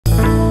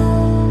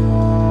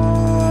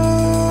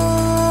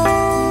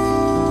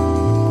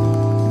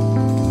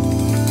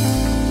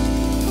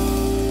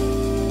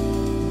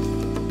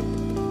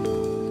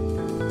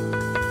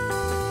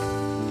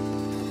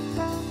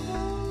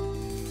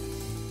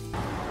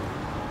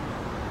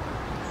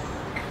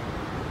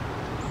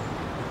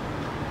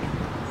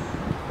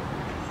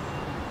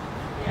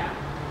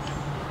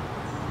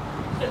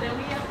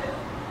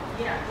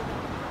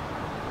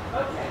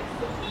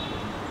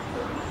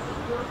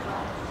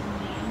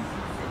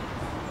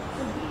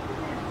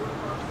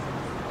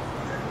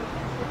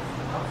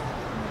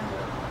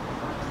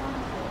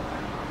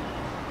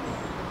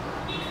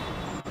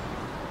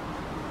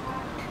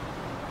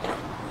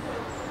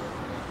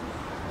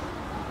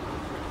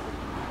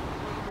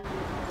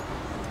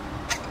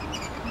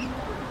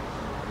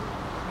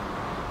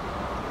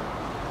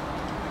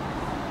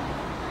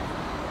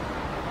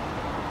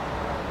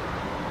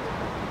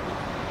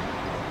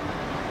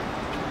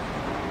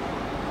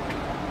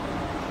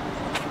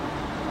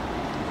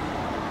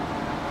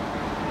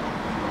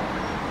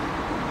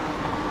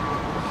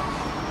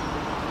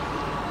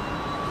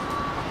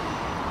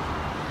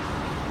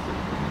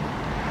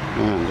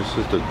Man, this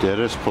is the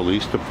deadest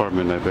police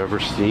department I've ever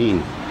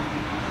seen.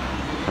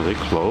 Are they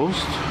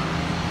closed?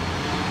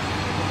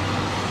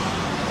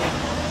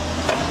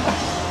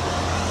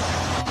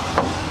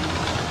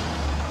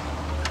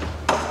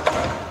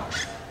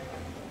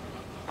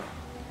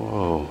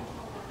 Whoa.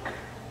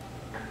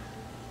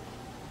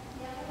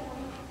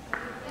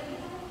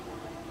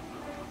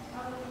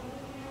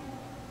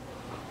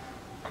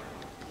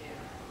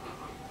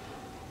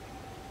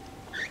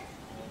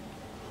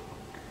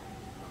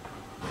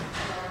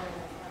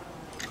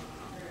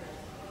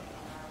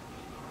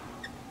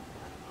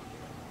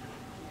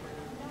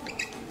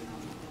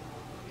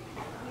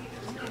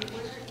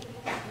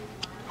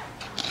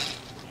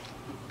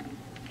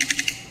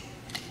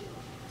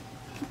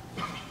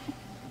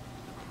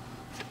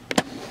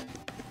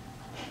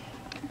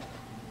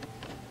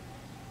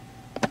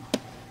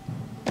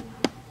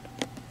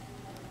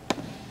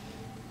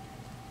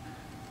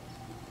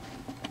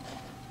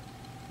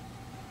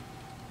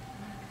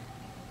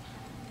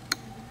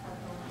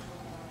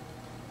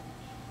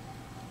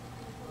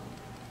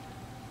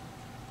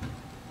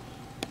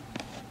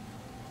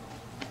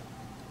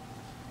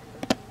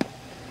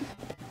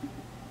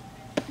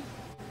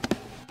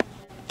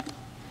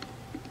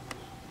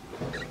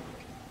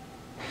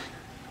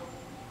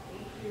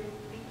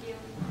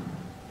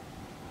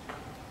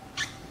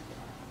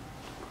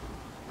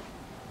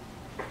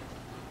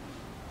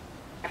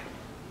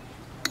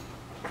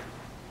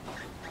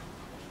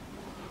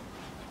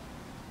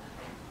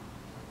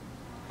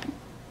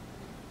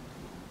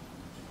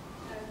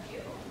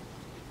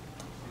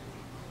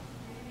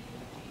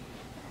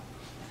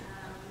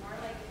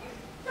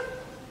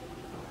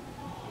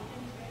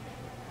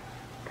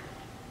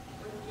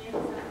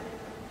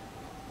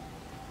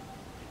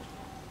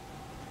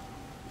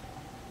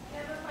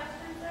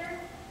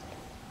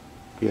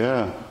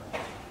 Yeah.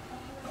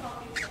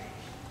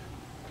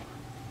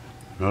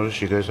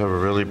 Notice you guys have a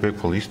really big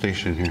police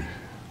station here.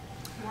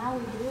 Yeah, we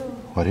do.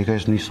 Why do you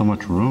guys need so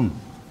much room?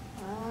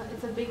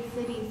 It's a big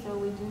city, so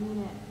we do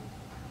need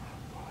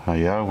it.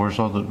 Yeah, where's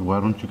all the,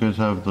 why don't you guys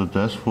have the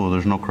desk full?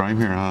 There's no crime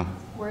here, huh?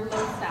 We're low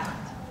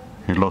staffed.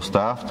 You're low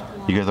staffed?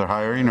 Yeah. You guys are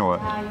hiring or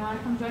what? Yeah, you want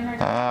to come join our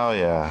team? Oh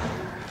yeah.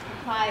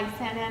 Apply,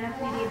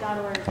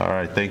 santanapd.org. All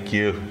right, thank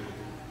you.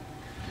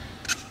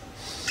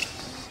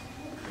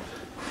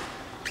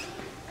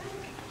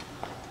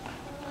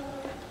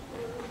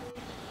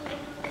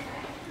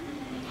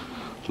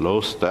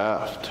 Low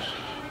staffed.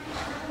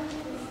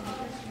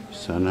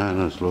 Santa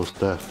Ana's low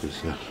staffed, they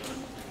said.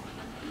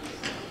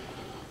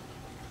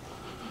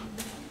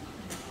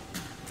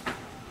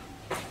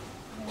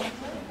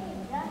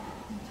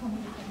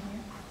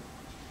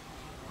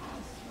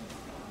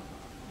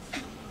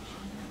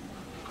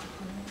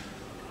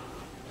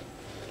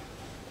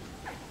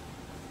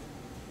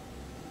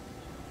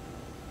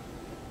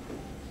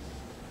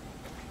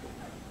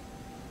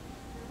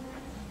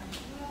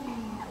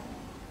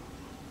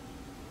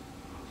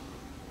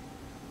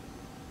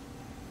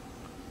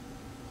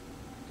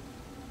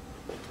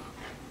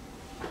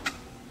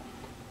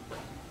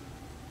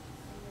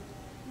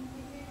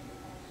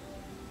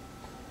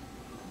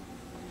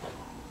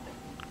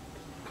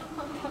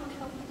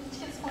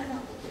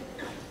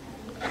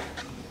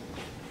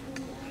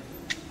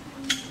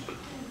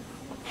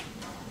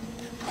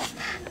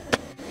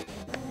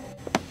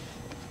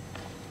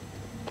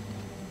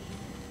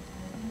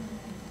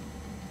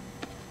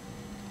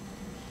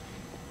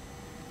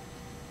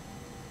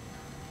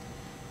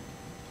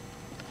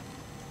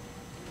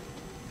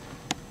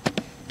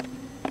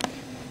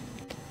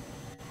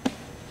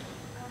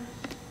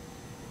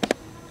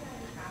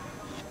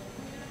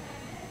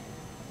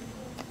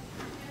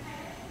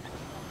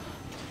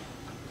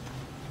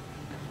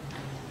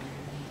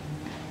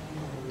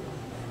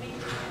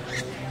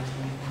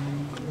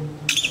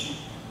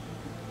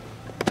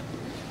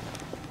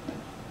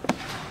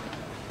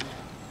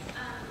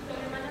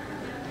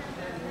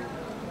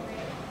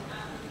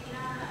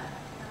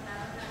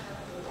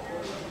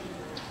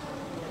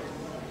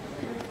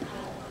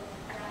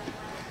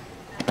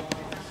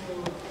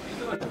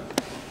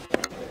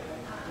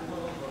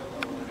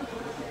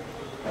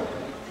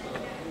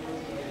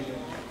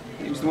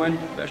 Name's Dwayne,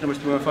 badge number is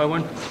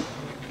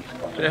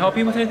 3151. Can I help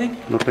you with anything?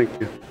 No, thank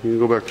you. You can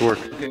go back to work.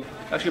 Okay.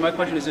 Actually, my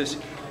question is this.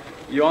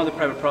 You're on the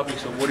private property,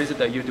 so what is it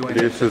that you're doing?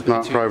 This is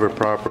not private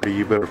property.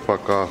 You better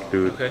fuck off,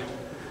 dude. Okay.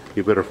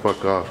 You better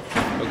fuck off.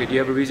 Okay, do you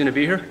have a reason to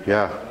be here?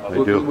 Yeah, I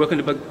do.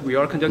 We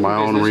are conducting My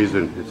own business.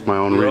 reason. It's my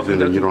own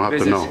reason, and you don't have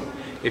to know.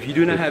 If you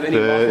do not have any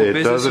lawful It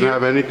business doesn't here,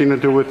 have anything to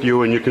do with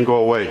you, and you can go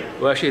away.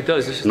 well, actually, it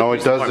does. This is No, the it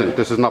police doesn't. department.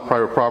 This is not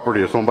private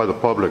property. It's owned by the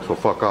public, so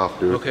fuck off,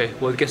 dude. Okay.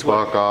 Well, guess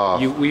what? Fuck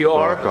off. We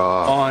are Fuck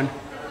off. on.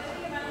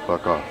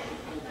 Fuck off.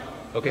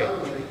 Okay.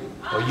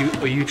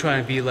 Are you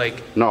trying to be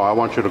like? No, I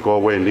want you to go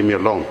away and leave me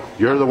alone.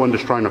 You're the one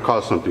that's trying to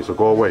cause something, so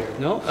go away.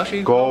 No,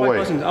 actually, Go my away.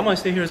 cousin, I'm gonna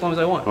stay here as long as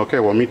I want. Okay,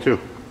 well, me too.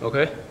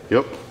 Okay.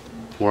 Yep.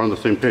 We're on the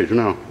same page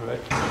now. All right.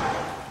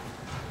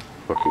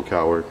 Fucking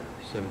coward.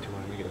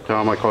 721. We get a Tell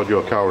them I called you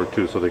a coward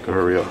too, so they could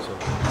hurry up.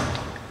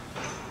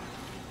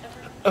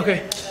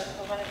 Okay.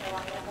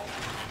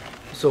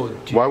 So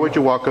Why would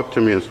you walk up to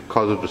me and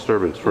cause a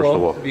disturbance, first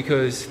of all?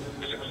 Because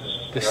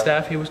the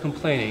staff here was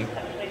complaining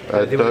The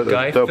that there was a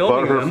guy but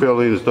filming her them.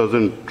 feelings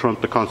doesn't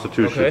trump the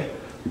Constitution. Okay.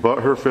 But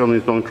her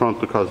feelings don't trump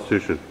the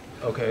Constitution.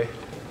 Okay.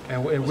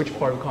 And which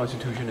part of the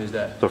Constitution is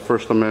that? The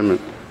First Amendment,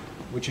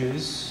 Which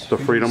is? the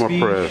freedom of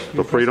press,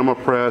 the freedom of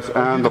press,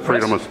 and the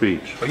freedom of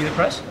speech. Are you the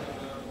press?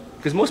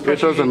 Because most It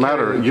press doesn't usually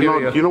matter.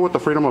 carry You know what the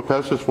freedom of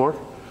press is for?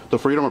 The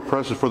freedom of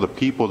press is for the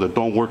people that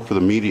don't work for the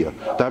media.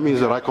 That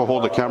means that I can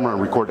hold a camera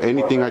and record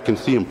anything I can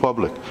see in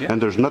public, Yeah.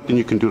 and there's nothing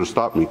you can do to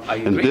stop me. I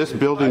And agree. this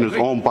building I is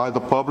agree. owned by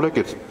the public.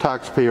 It's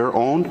taxpayer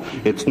owned.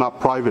 It's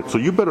not private. So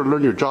you better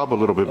learn your job a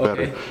little bit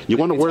better. Okay. You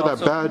want to It's wear that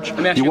also- badge? Let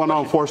me ask You you a want to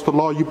question. enforce the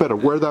law? You better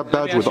wear that Let me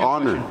badge ask with you a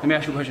honor. question. Let me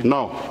ask you a question.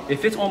 No.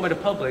 If it's owned by the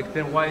public,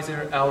 then why is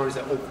there hours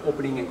at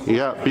opening and closing?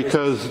 Yeah,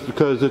 because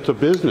it's a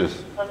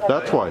business.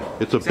 That's why.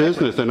 It's a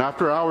business, and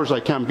after hours I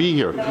can't be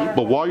here.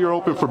 But while you're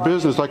open for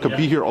business, I could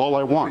be here all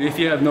I want. If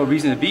you have no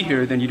reason to be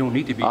here, then you don't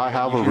need to be I here.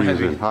 have You a shouldn't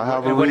reason. I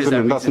have a And what is reason, that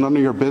and that's reason? none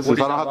of your business. What is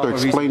I don't that have to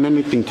lawful explain reason?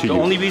 anything to you. The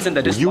only reason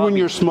that this You and lobby-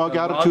 your smug the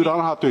attitude, I lobby-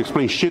 don't have to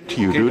explain shit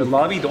to you, Okay, the dude.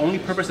 lobby, the only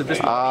purpose of this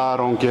lobby, I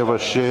don't give a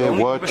shit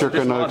only what purpose you're of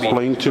this gonna lobby,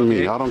 explain to me.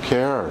 okay? I don't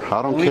care.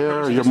 I don't Only care.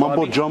 purpose of Your this mumbo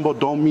lobby- jumbo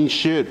don't mean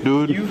shit,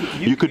 dude. You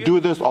You could do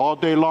this all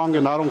day long,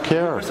 and I don't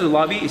care. purpose of the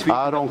lobby is for you to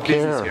I have don't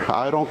business care. here.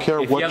 I don't care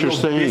If you what have you're no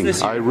saying.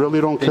 business I here, really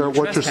don't then care you're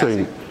what you're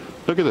saying.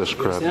 trespassing. Look at this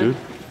crap, dude. understand?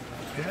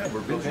 Yeah, we're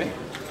busy. Okay.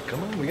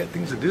 Come on, we got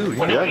things to do.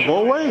 Yeah, go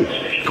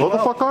away. Go the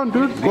fuck on,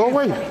 dude. Go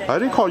away. I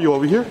didn't call you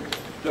over here.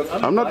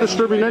 I'm not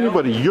disturbing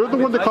anybody. You're the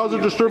one that caused the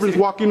disturbance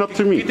walking up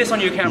to me. Get this on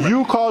your camera.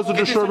 You caused the Get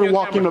this on disturbance your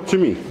walking camera. up to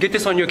me. Get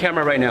this on your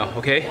camera right now,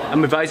 okay?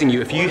 I'm advising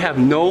you, if you have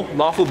no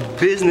lawful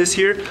business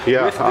here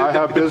Yeah, with I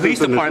have the police business and it's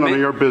none department, of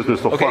your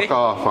business, so okay, fuck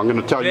off. I'm going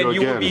to tell then you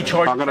you will again. be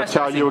charged I'm going to with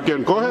tell you trespassing.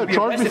 again. Go You will ahead, be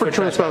charge me arrested for for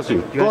trespassing.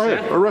 trespassing. You Go ahead,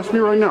 understand? arrest me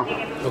right now.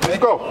 Let's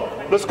go.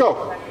 Let's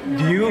go.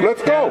 do you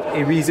Let's go. have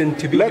a reason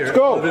to be Let's here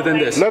go. other than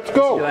this? Let's This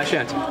is go. your last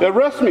chance.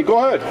 Arrest me.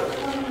 Go ahead.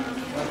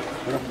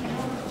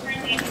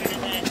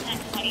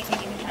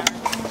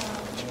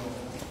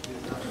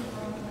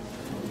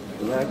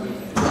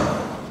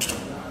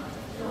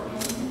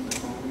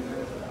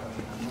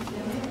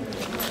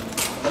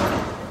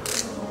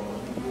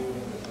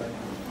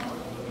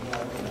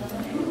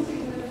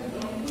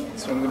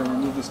 So I'm gonna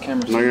remove this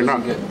camera so, No, you're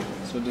not.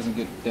 So it doesn't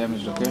get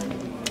damaged, okay?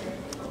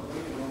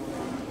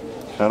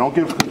 I don't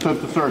give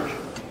consent to search.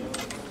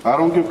 I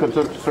don't give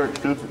consent to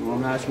search, dude. Well,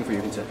 I'm not asking for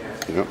your consent.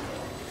 Yep.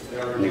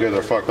 You guys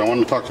are fucked. I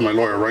want to talk to my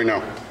lawyer right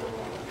now.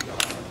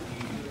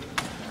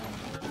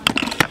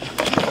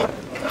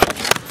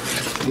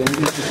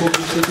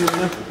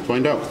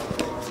 Find out.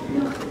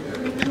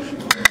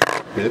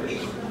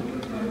 Bitch.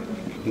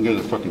 You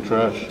guys are fucking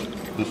trash.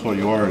 That's what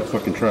you are. It's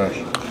fucking trash.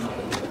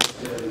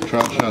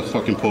 Trash ass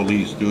fucking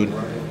police, dude.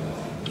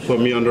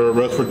 Put me under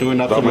arrest for doing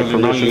that to my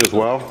permission as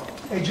well.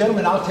 Hey,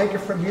 gentlemen, I'll take it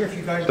from here if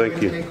you guys Thank are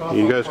going to you. take off.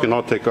 You guys can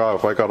all take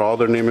off. I got all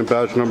their name and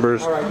badge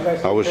numbers. All right, you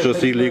guys I was take care.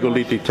 just Thank you very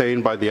illegally much.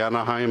 detained by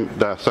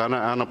the Santa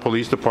Ana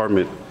Police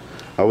Department.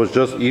 I was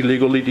just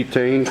illegally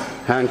detained,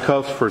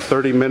 handcuffed for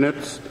 30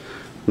 minutes.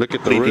 Look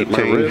at the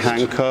detained,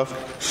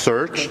 handcuffed,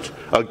 searced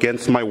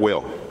against my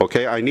will.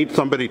 Okay, I need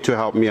somebody to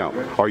help me out.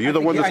 Are you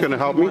the one that's going to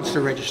help He me? wants to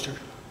register.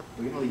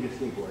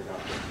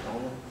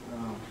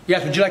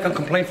 Yes, would you like a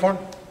complaint form?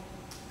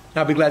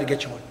 I'll be glad to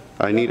get you one.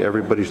 I need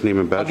everybody's name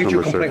and I'll badge get you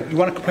a number, sir. complaint. You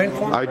want a complaint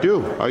form? I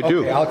do. I do.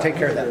 Okay, I'll take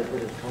care of that.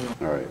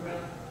 All right.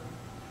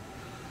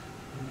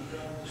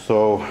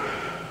 So,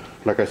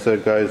 like I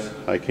said, guys,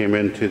 I came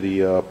into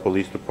the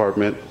police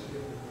department.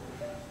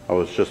 I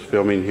was just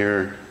filming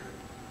here,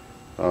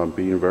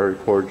 being very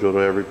cordial to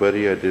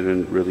everybody. I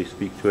didn't really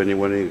speak to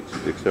anyone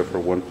except for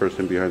one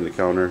person behind the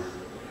counter.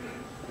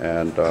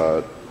 And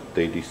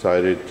they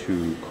decided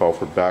to call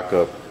for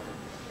backup,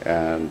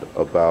 and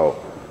about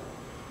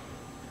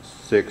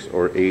 6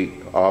 or 8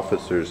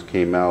 officers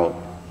came out,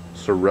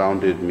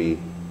 surrounded me,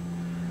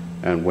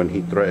 and when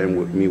he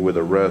threatened me with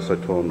arrest, I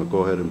told him to go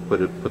ahead and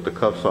put the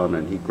cuffs on,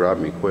 and he grabbed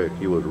me quick.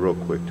 He was real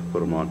quick to put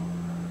them on.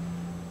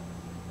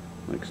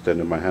 I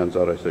extended my hands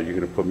out. I said, "You're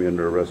going to put me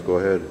under arrest, go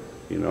ahead,"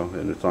 you know,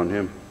 and it's on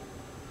him.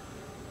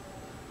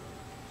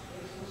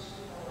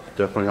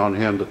 Definitely on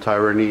him. The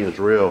tyranny is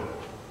real.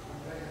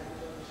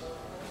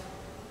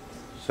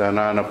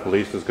 Santa Ana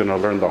police is going to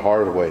learn the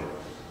hard way.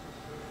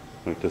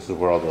 Like, this is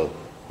where all the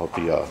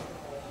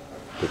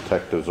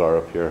detectives are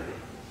up here,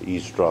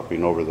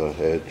 eavesdropping over the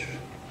edge.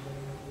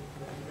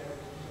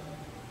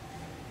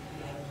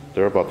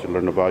 They're about to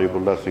learn a valuable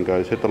lesson,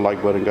 guys. Hit the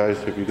like button, guys.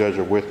 If you guys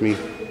are with me,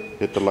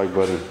 hit the like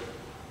button.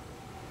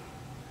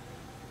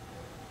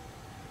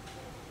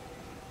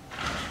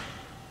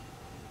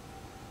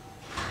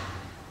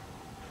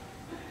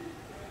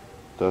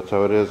 That's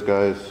how it is,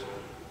 guys.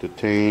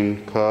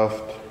 Detained,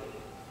 cuffed.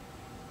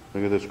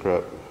 Look at this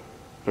crap.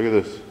 Look at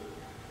this.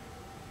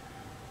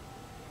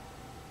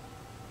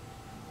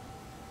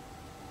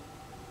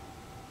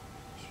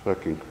 It's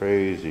fucking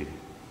crazy.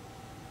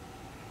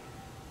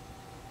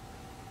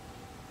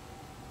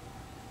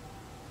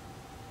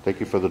 Thank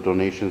you for the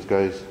donations,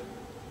 guys.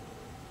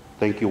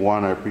 Thank you,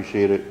 Juan. I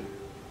appreciate it.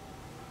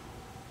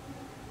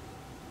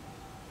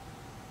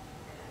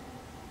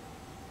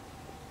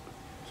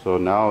 So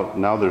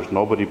now there's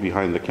nobody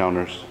behind the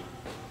counters.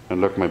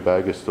 And look, my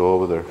bag is still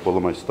over there, full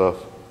of my stuff.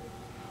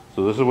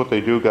 So this is what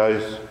they do,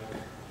 guys.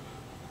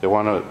 They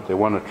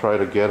wanna try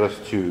to get us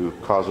to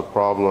cause a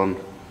problem.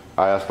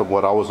 I asked him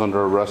what I was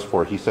under arrest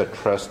for. He said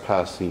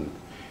trespassing.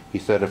 He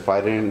said if I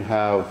didn't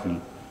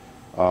have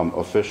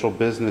official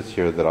business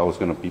here, that I was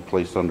gonna be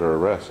placed under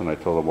arrest. And I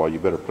told him, well, you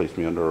better place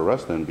me under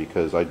arrest then,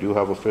 because I do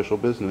have official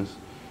business.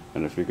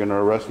 And if you're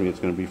gonna arrest me, it's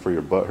gonna be for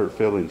your butthurt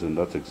feelings. And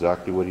that's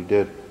exactly what he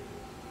did.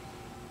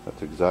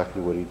 That's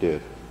exactly what he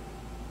did.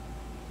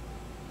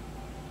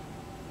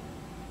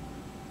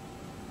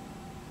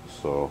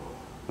 So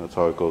that's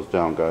how it goes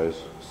down, guys.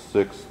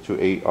 6 to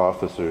 8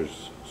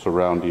 officers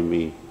surrounding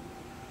me.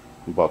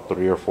 About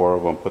 3 or 4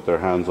 of them put their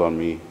hands on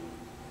me.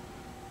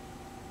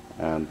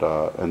 And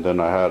then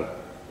I had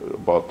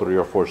about 3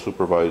 or 4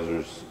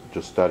 supervisors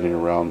just standing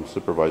around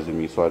supervising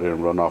me so I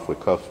didn't run off with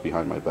cuffs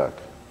behind my back.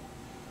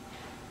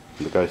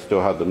 And the guy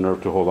still had the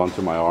nerve to hold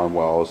onto my arm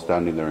while I was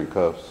standing there in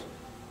cuffs.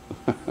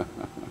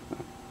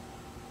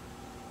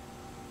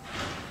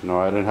 No,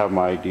 I didn't have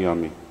my ID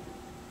on me.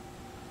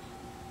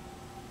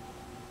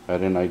 I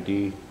had an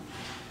ID.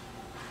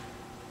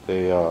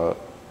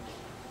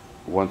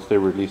 Once they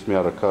released me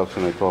out of cuffs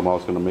and I told them I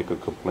was going to make a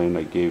complaint,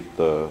 I gave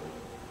the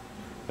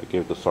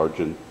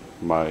sergeant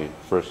my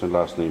first and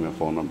last name and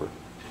phone number.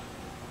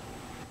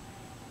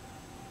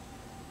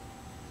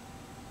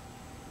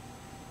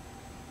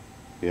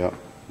 Yeah,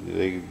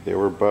 they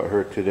were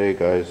butthurt today,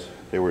 guys.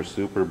 They were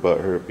super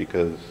butthurt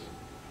because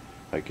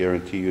I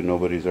guarantee you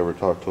nobody's ever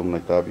talked to them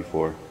like that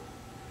before.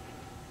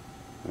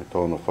 I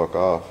told them to fuck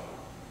off.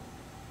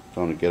 I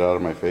told him to get out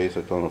of my face.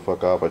 I told him to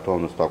fuck off. I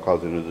told him to stop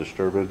causing a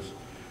disturbance.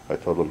 I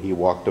told him he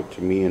walked up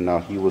to me and now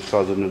he was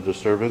causing a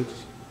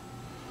disturbance.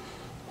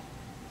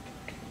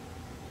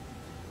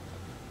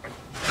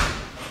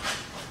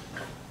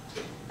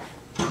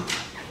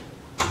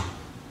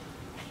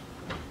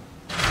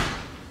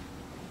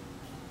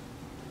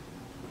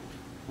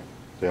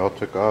 They all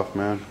took off,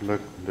 man.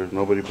 Look, there's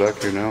nobody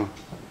back here now.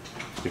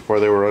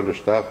 Before they were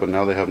understaffed, but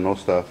now they have no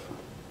staff.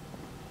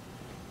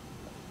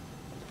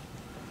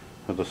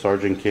 The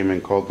sergeant came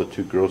and called the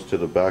 2 girls to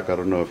the back. I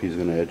don't know if he's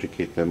going to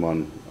educate them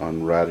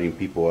on ratting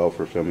people out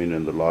for filming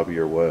in the lobby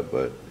or what,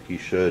 but he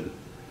should.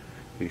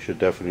 He should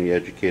definitely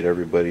educate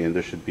everybody, and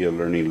there should be a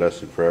learning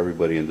lesson for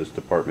everybody in this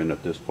department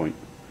at this point.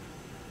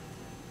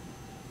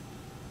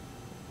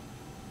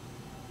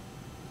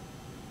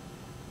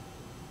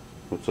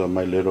 What's up,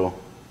 my little?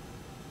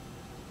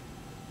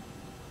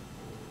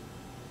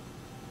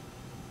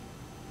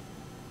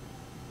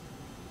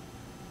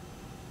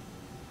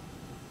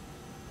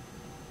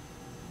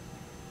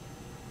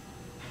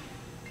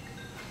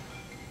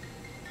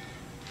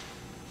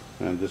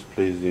 And this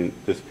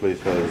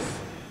place has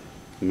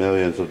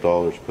millions of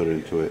dollars put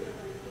into it.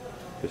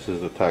 This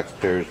is the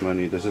taxpayers'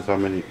 money. This is how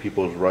many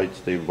people's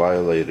rights they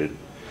violated.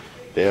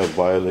 They have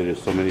violated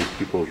so many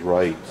people's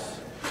rights,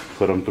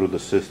 put them through the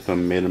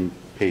system, made them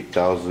pay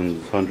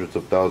thousands, hundreds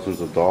of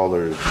thousands of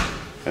dollars,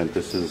 and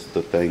this is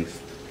the thanks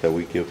that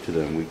we give to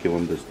them. We give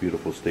them this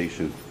beautiful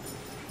station,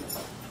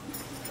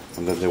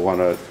 and then they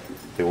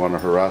wanna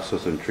harass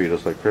us and treat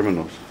us like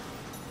criminals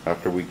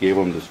after we gave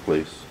them this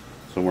place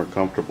somewhere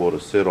comfortable to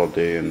sit all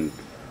day and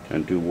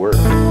do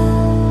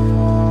work.